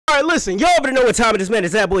Alright, listen, y'all better know what time it is, man.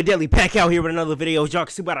 It's that boy DELI back out here with another video. Y'all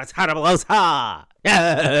can see what I title of ha.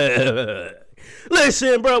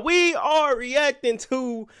 Listen, bro, we are reacting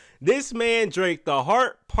to this man Drake, The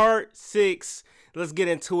Heart Part 6. Let's get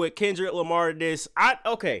into it. Kendrick Lamar,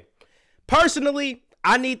 okay. Personally,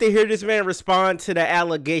 I need to hear this man respond to the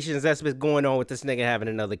allegations that's been going on with this nigga having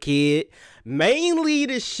another kid. Mainly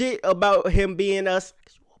the shit about him being a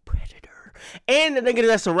sexual predator. And the nigga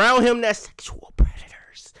that's around him that's sexual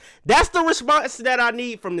predators. That's the response that I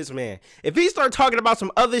need from this man. If he start talking about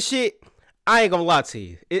some other shit, I ain't gonna lie to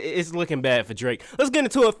you. It's looking bad for Drake. Let's get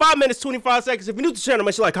into it. 5 minutes, 25 seconds. If you're new to the channel,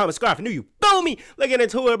 make sure you like, comment, subscribe. If you're new, you feel me. Let's get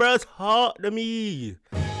into it, bro. Talk to me.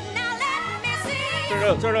 Now let me see. Turn it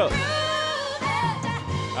up, turn it up.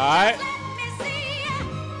 Alright.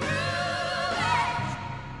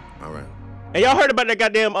 Alright. And y'all heard about that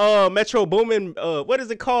goddamn Metro Boomin, what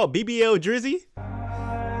is it called? BBL Drizzy?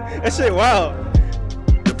 That shit wild.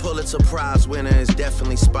 Pulitzer Prize winner is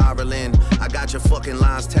definitely spiraling. I got your fucking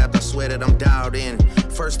lines tapped, I swear that I'm dialed in.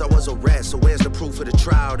 First I was a rat, so where's the proof of the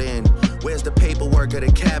trial then? Where's the paperwork of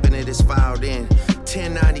the cabinet is filed in?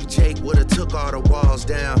 1090 Jake would've took all the walls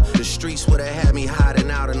down. The streets would've had me hiding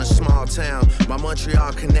out in a small town. My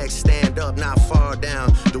Montreal connects stand up, not fall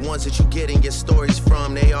down. The ones that you getting your stories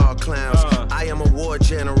from, they all clowns. I am a war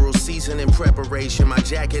general, seasoned in preparation. My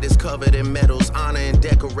jacket is covered in medals, honor and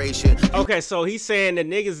decoration. Okay, so he's saying the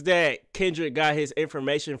niggas that Kendrick got his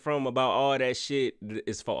information from about all that shit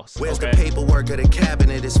is false. Where's the paperwork of the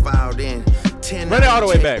cabinet is filed in? Run it all the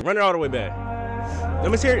way back. Run it all the way back. Let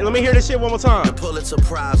me hear this shit one more time. The Pulitzer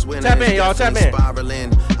Prize winner. Tap in, y'all. Tap in.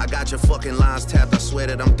 Spiraling. I got your fucking lines tapped. I swear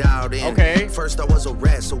that I'm dialed in. Okay. First I was a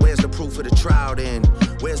rat, so where's the proof of the trial then?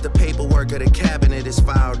 Where's the paperwork of the cabinet is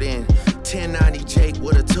filed in? 1090 Jake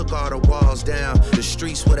would've took all the walls down. The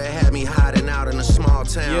streets would've had me hiding out in a small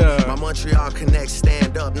town. Yeah. My Montreal connects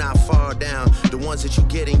stand up, not fall down. The ones that you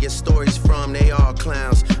getting your stories from, they all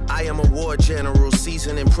clowns. I am a war general,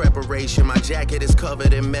 seasoned in preparation. My jacket is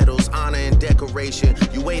covered in medals, honor and decoration.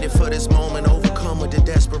 You waited for this moment, overcome with the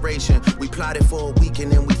desperation. We plotted for a week and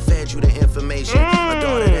then we fed you the information. My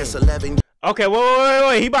daughter that's 11. Okay,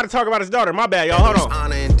 wait. He about to talk about his daughter. My bad, y'all. Hold on.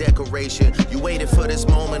 Honor and decoration. You waited for this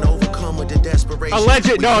moment, overcome with the desperation.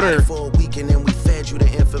 Alleged daughter. For a week and then we fed you the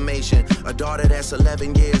information. A daughter that's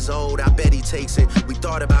 11 years old. I bet he takes it. We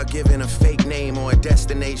thought about giving a fake name or a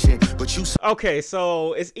destination, but you. Okay,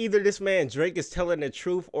 so it's either this man Drake is telling the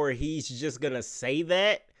truth or he's just gonna say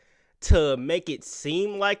that to make it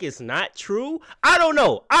seem like it's not true. I don't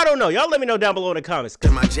know. Y'all let me know down below in the comments.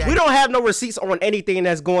 We don't have no receipts on anything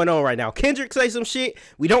that's going on right now. Kendrick say some shit.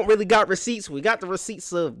 We don't really got receipts. We got the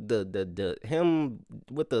receipts of the him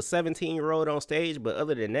with the 17-year-old on stage, but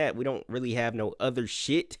other than that, we don't really have no other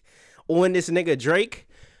shit on this nigga Drake.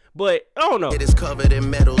 But I don't know. It is covered in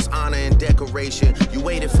medals, honor and decoration. You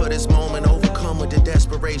waited for this moment, overcome with the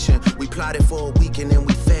desperation. We plotted for a week and then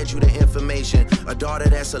we fed you the information. A daughter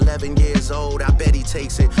that's 11 years old, I bet he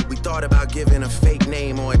takes it. We thought about giving a fake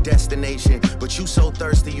name or a destination, but you so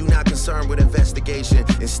thirsty, you not concerned with investigation.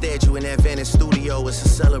 Instead, you in that Venice studio, it's a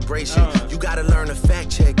celebration. You gotta learn to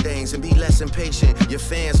fact check things and be less impatient. Your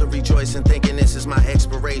fans are rejoicing, thinking this is my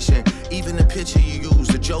expiration. Even the picture you use,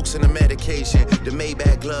 the jokes and the medication, the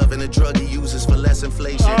Maybach glove and the drug he uses for less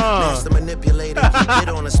inflation. Master manipulator, you get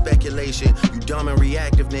on a speculation. You dumb and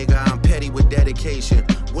reactive, nigga, I'm petty with dedication.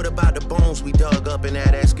 What about the bones we dug up in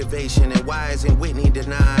that excavation? And why isn't Whitney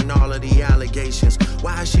denying all of the allegations?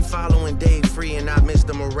 Why is she following Dave Free and not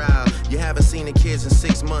Mr. Morale? You haven't seen the kids in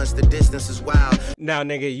 6 months, the distance is wild. Now,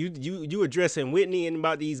 nigga, you addressing Whitney and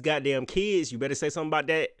about these goddamn kids, you better say something about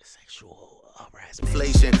that sexual harassment.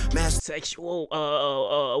 Inflation, sexual,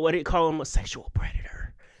 what do you call him? A sexual predator.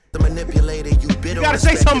 The manipulator, you gotta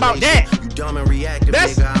say something about that. You dumb and reactive,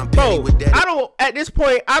 that's, nigga, I'm petty with that. At this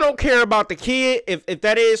point, I don't care about the kid. If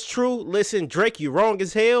that is true, listen, Drake, you wrong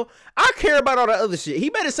as hell. I care about all the other shit. He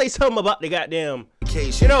better say something about the goddamn,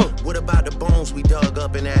 you know. What about the bones we dug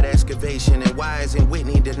up in that excavation? And why isn't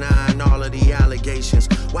Whitney denying all of the allegations?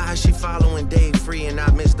 Why is she following Dave Free and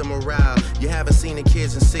not Mr. Morale? You haven't seen the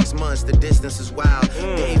kids in 6 months, the distance is wild.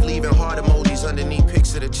 Dave leaving heart emojis underneath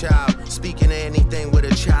pics of the child. Speaking of anything with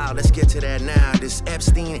a child, let's get to that now. This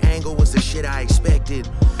Epstein angle was the shit I expected.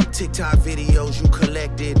 TikTok videos you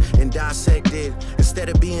collected and dissected. Instead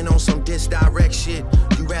of being on some disdirect shit,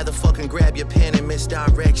 you rather fucking grab your pen and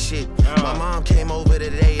misdirect shit. My mom came over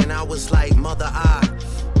today and I was like, mother,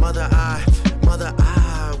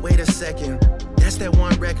 wait a second. That's that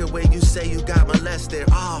one record where you say you got molested.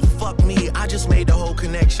 Oh, fuck me, I just made the whole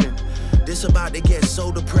connection. This about to get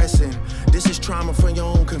so depressing. This is trauma from your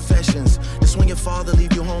own confessions. This when your father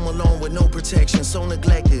leave you home alone with no protection, so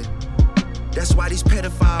neglected. That's why these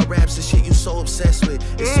pedophile raps and shit you so obsessed with.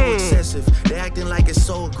 It's so excessive. They acting like it's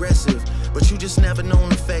so aggressive. But you just never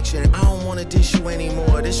known affection. I don't wanna dish you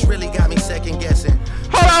anymore. This really got me second guessing.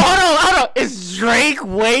 Hold on. Is Drake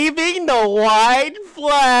waving the white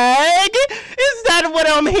flag? Is that what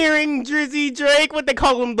I'm hearing, Drizzy Drake? What they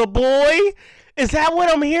call him, the boy? Is that what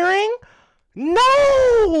I'm hearing?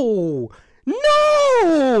 No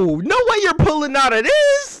way you're pulling out of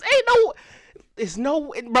this.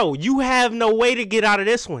 Bro, you have no way to get out of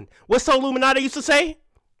this one. What's so Illuminati used to say?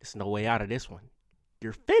 There's no way out of this one.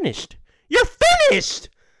 You're finished. You're finished.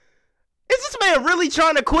 Is this man really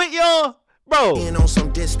trying to quit, y'all? Bro. On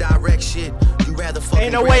some disdirect shit. You rather fucking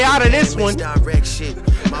ain't no way out of this one. Direct shit.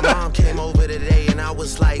 My mom came over today and I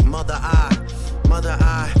was like, mother,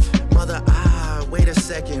 wait a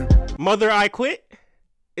second. Mother, I quit?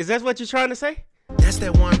 Is that what you're trying to say? That's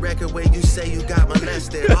that one record where you say you got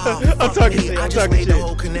molested. Oh, I'm talking shit. I just made the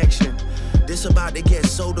whole connection. This about to get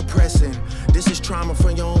so depressing. This is trauma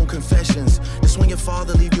from your own confessions. This when your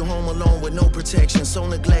father leave you home alone with no protection, so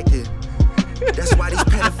neglected. That's why these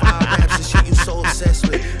pedophile raps and shit you so obsessed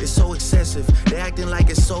with. It's so excessive. They acting like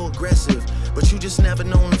it's so aggressive. But you just never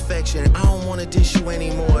known affection. I don't wanna dish you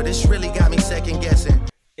anymore. This really got me second guessing.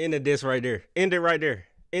 End of this right there. End it right there.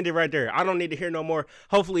 End it right there. I don't need to hear no more.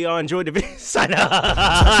 Hopefully y'all enjoyed the video. Sign up.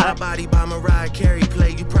 Touch My Body by Mariah Carey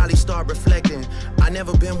play. You probably start reflecting. I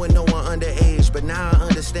never been with no one underage, but now I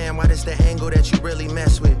understand why that's the angle that you really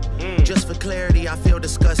mess with. Just for clarity, I feel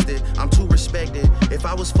disgusted. I'm too respected. If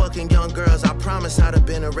I was fucking young girls, I promise I'd have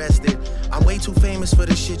been arrested. I'm way too famous for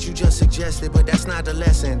the shit you just suggested, but that's not the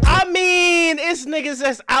lesson. I mean, it's niggas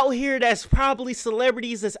that's out here that's probably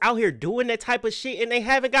celebrities that's out here doing that type of shit and they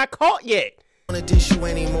haven't got caught yet. You see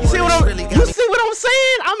what I'm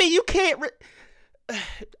saying? I mean, you can't.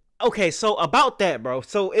 Okay, so about that, bro.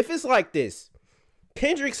 So if it's like this,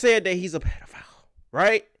 Kendrick said that he's a pedophile,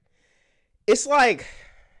 right? It's like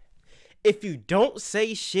if you don't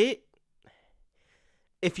say shit,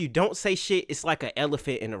 it's like an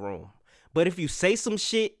elephant in the room. But if you say some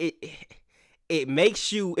shit, it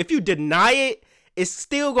makes you. If you deny it, it's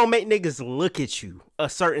still gonna make niggas look at you a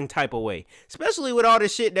certain type of way. Especially with all the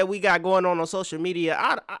shit that we got going on social media.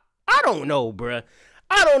 I don't know, bruh.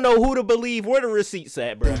 I don't know who to believe. Where the receipts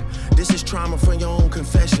at, bruh? This is trauma from your own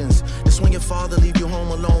confessions. This when your father leave you home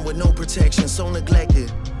alone with no protection, so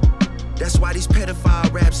neglected. That's why these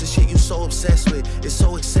pedophile raps and shit you so obsessed with. It's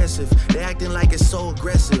so excessive. They acting like it's so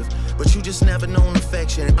aggressive. But you just never known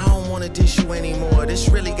affection. I don't wanna dish you anymore. This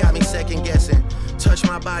really got me second guessing. Touch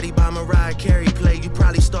My Body by Mariah Carey play. You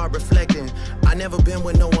probably start reflecting. I never been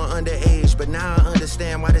with no one underage, but now I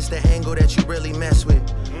understand why that's the angle that you really mess with.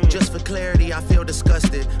 Just for clarity, I feel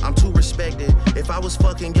disgusted. I'm too respected. If I was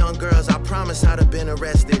fucking young girls, I promise I'd have been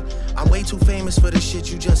arrested. I'm way too famous for the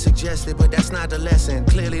shit you just suggested, but that's not the lesson.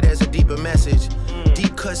 Clearly there's a deeper message.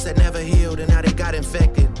 Deep cuts that never healed and now they got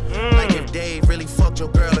infected. Like if Dave really fucked your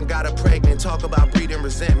girl and got her pregnant. Talk about breeding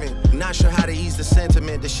resentment. Not sure how to ease the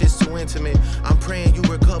sentiment. The shit's too intimate. I'm praying you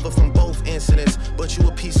recover from both incidents, but you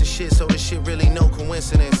a piece of shit, so this shit really no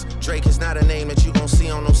coincidence. Drake is not a name that you gon'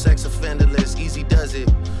 see on no sex offender list. Easy does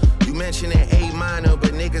it. You mentioned an A minor,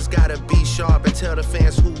 but niggas gotta be sharp and tell the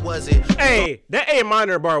fans who was it. Hey, that A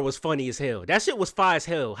minor bar was funny as hell. That shit was fire as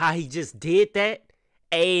hell. How he just did that.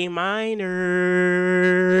 A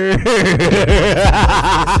minor.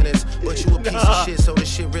 But you a piece of shit, so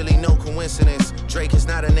this shit really no coincidence. Drake is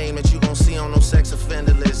not a name that you gon' see on no sex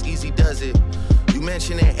offender list. Easy does it. You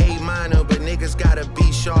mentioned an A minor, but niggas gotta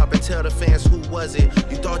be sharp and tell the fans who was it.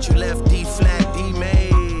 You thought you left D flat, D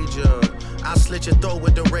major. I'll slit your throat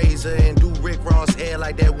with the razor and do Rick Ross hair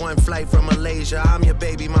like that one flight from Malaysia. I'm your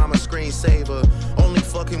baby mama screensaver. Only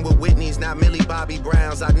fucking with Whitney's, not Millie Bobby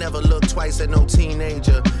Browns. I never look twice at no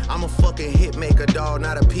teenager. I'm a fucking hit maker, dawg,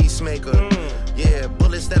 not a peacemaker. Yeah,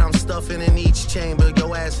 bullets that I'm stuffing in each chamber.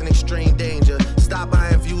 Your ass in extreme danger. Stop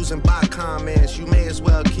buying views and buy comments. You may as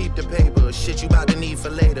well keep the paper. Shit you about to need for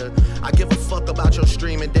later. I give a fuck about your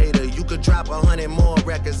streaming data. You could drop 100 more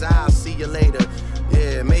records, I'll see you later.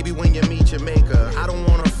 Yeah, maybe when you meet your maker. I don't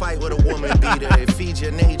wanna fight with a woman beater. It feeds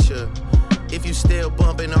your nature. If you still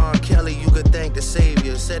bumping R. Kelly, you could thank the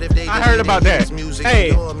savior. Said if they I heard about that. Music,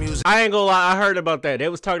 hey, music. I ain't gonna lie, I heard about that. They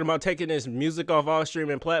was talking about taking this music off all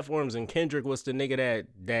streaming platforms, and Kendrick was the nigga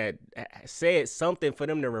that said something for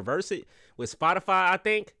them to reverse it with Spotify, I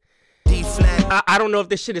think. D-flat. I don't know if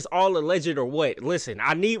this shit is all alleged or what. Listen,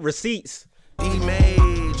 I need receipts. D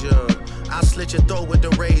major. I slit your throat with the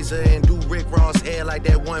razor and do Rick Ross hair like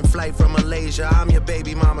that one flight from Malaysia. I'm your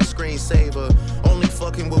baby mama screensaver. Only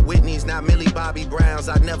fucking with Whitney's, not Millie Bobby Browns.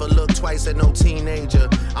 I never look twice at no teenager.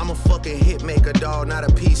 I'm a fucking hit maker, dawg, not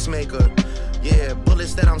a peacemaker. Yeah,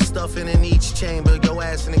 bullets that I'm stuffing in each chamber. Your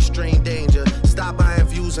ass in extreme danger. Stop buying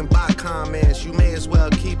views and buy comments. You may as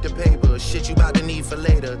well keep the paper. Shit you about to need for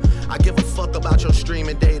later. I give a fuck about your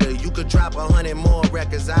streaming data. You could drop 100 more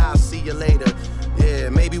records, I'll see you later. Yeah,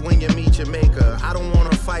 maybe when you meet your maker. I don't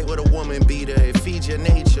wanna fight with a woman beater. It feeds your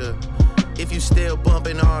nature. If you still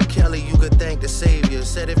bumping R. Kelly, you could thank the savior.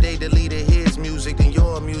 Said if they deleted his music, then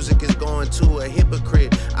your music is going to a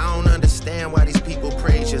hypocrite. I don't understand why these people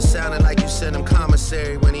praise you. Sounding like you sent him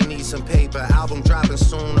commissary when he needs some paper. Album dropping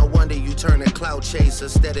soon, no wonder you turn a clout chaser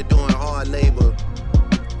instead of doing hard labor.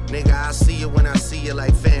 Nigga, I see you when I see you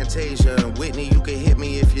like Fantasia. And Whitney, you can hit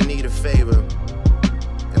me if you need a favor.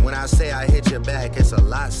 And when I say I hit your back, it's a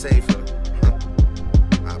lot safer.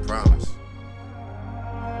 I promise.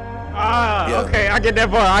 Yeah. Okay, I get that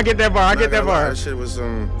bar. I get that bar. That shit was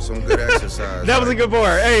some good exercise. That was a good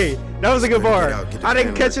bar. Hey, that was a good bar. I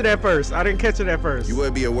didn't catch it at first. You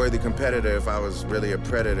would be a worthy competitor if I was really a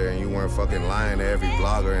predator and you weren't fucking lying to every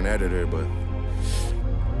blogger and editor, but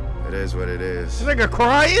it is what it is. This nigga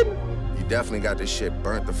crying? You definitely got this shit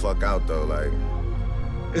burnt the fuck out though, like.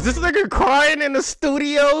 Is this nigga crying in the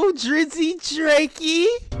studio? Drizzy Drakey?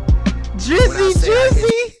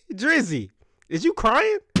 Drizzy. Is you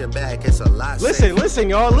crying? Your back, it's a lot. Listen,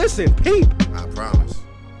 y'all, listen, peep. I promise.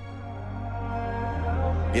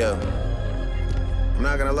 Yeah. I'm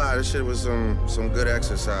not gonna lie, this shit was some good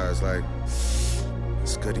exercise. Like, it's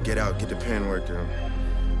good to get out, get the pen working.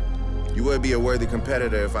 You would be a worthy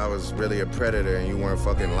competitor if I was really a predator and you weren't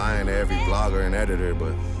fucking lying to every blogger and editor,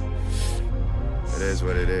 but it is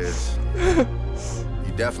what it is. You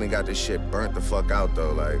definitely got this shit burnt the fuck out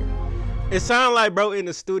though, like. It sounded like, bro, in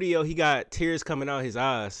the studio, he got tears coming out his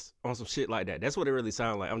eyes on some shit like that. That's what it really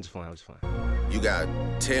sounded like. I'm just playing. You got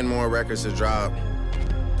 10 more records to drop.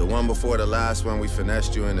 The one before the last one, we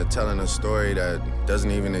finessed you into telling a story that doesn't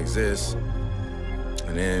even exist.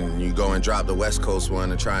 And then you go and drop the West Coast one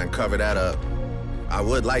to try and cover that up. I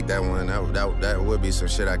would like that one. That would be some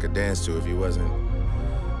shit I could dance to if you wasn't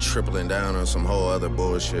tripling down on some whole other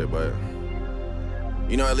bullshit. But,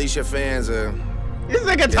 you know, at least your fans are... This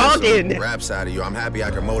nigga talking. Raps out of you. I'm happy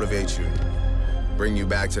I can motivate you, bring you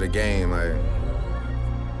back to the game, like,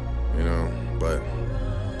 you know. But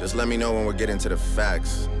just let me know when we're getting to the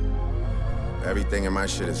facts. Everything in my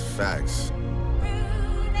shit is facts.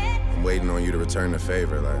 I'm waiting on you to return the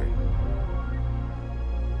favor, like.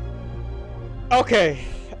 Okay,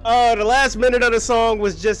 the last minute of the song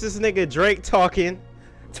was just this nigga Drake talking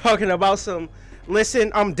about some.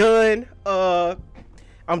 Listen, I'm done.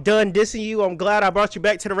 I'm done dissing you. I'm glad I brought you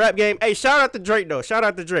back to the rap game. Hey, shout out to Drake though. Shout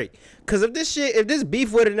out to Drake. Cause if this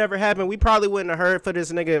beef would have never happened, we probably wouldn't have heard from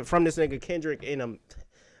this nigga Kendrick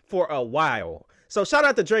for a while. So shout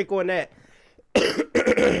out to Drake on that.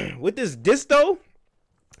 With this diss though,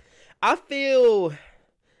 I feel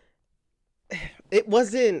it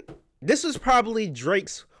wasn't. This was probably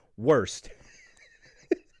Drake's worst.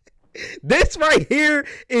 This right here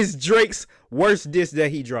is Drake's worst diss that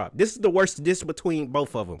he dropped. This is the worst diss between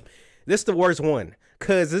both of them. This is the worst one.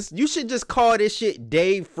 Cause you should just call this shit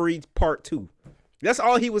Dave Free Part 2. That's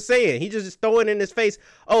all he was saying. He just throwing in his face.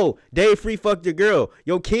 Oh, Dave Free fucked your girl.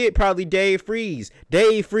 Your kid probably Dave Freeze.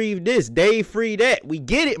 Dave Free this. Dave Free that. We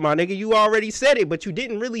get it, my nigga. You already said it, but you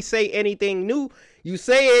didn't really say anything new. You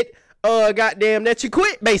said, goddamn, that you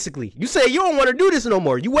quit, basically. You said you don't want to do this no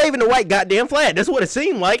more. You waving the white goddamn flag. That's what it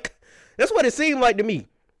seemed like. That's what it seemed like to me.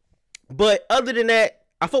 But other than that,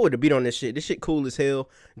 I fuck with the beat on this shit. This shit cool as hell.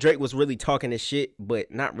 Drake was really talking his shit,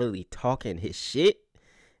 but not really talking his shit.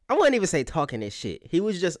 I wouldn't even say talking his shit. He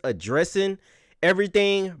was just addressing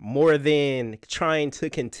everything more than trying to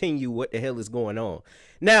continue what the hell is going on.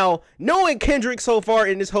 Now, knowing Kendrick so far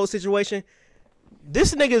in this whole situation,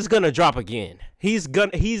 this nigga is gonna drop again. He's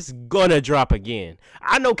gonna drop again.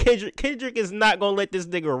 I know Kendrick is not gonna let this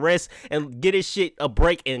nigga rest and get his shit a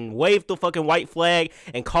break and wave the fucking white flag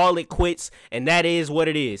and call it quits, and that is what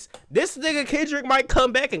it is. This nigga Kendrick might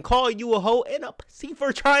come back and call you a hoe and a pussy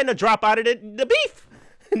for trying to drop out of the beef.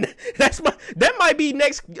 That might be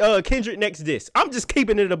next Kendrick next diss. I'm just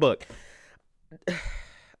keeping it a buck.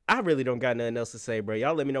 I really don't got nothing else to say, bro.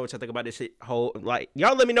 Y'all let me know what y'all think about this shit. Y'all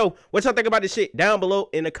let me know what y'all think about this shit down below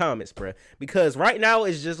in the comments, bro. Because right now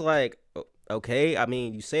it's just like, okay, I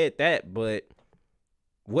mean, you said that, but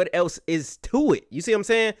what else is to it? You see what I'm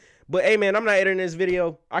saying? But hey, man, I'm not editing this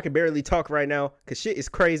video. I can barely talk right now because shit is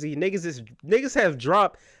crazy. Niggas have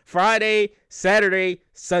dropped Friday, Saturday,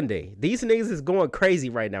 Sunday. These niggas is going crazy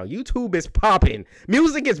right now. YouTube is popping.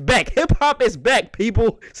 Music is back. Hip hop is back,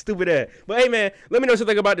 people. Stupid ass. But hey, man, let me know what you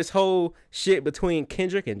think about this whole shit between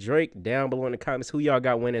Kendrick and Drake down below in the comments. Who y'all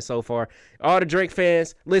got winning so far? All the Drake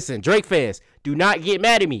fans, listen, Drake fans, do not get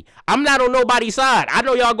mad at me. I'm not on nobody's side. I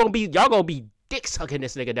know y'all gonna be dick sucking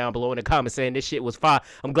this nigga down below in the comments saying this shit was fire.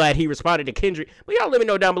 I'm glad he responded to Kendrick. But y'all let me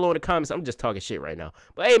know down below in the comments. I'm just talking shit right now.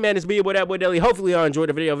 But hey, man, this video boy, that boy DELI. Hopefully y'all enjoyed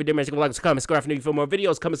the video. If you did, man, you can like, comment, subscribe for more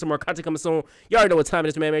videos coming, some more content coming soon. You already know what time it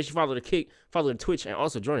is, man. Make sure you follow the Kick, follow the Twitch, and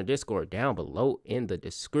also join the Discord down below in the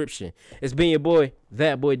description. It's been your boy,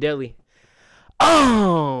 that boy DELI.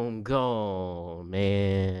 I'm gone,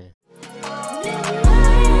 man.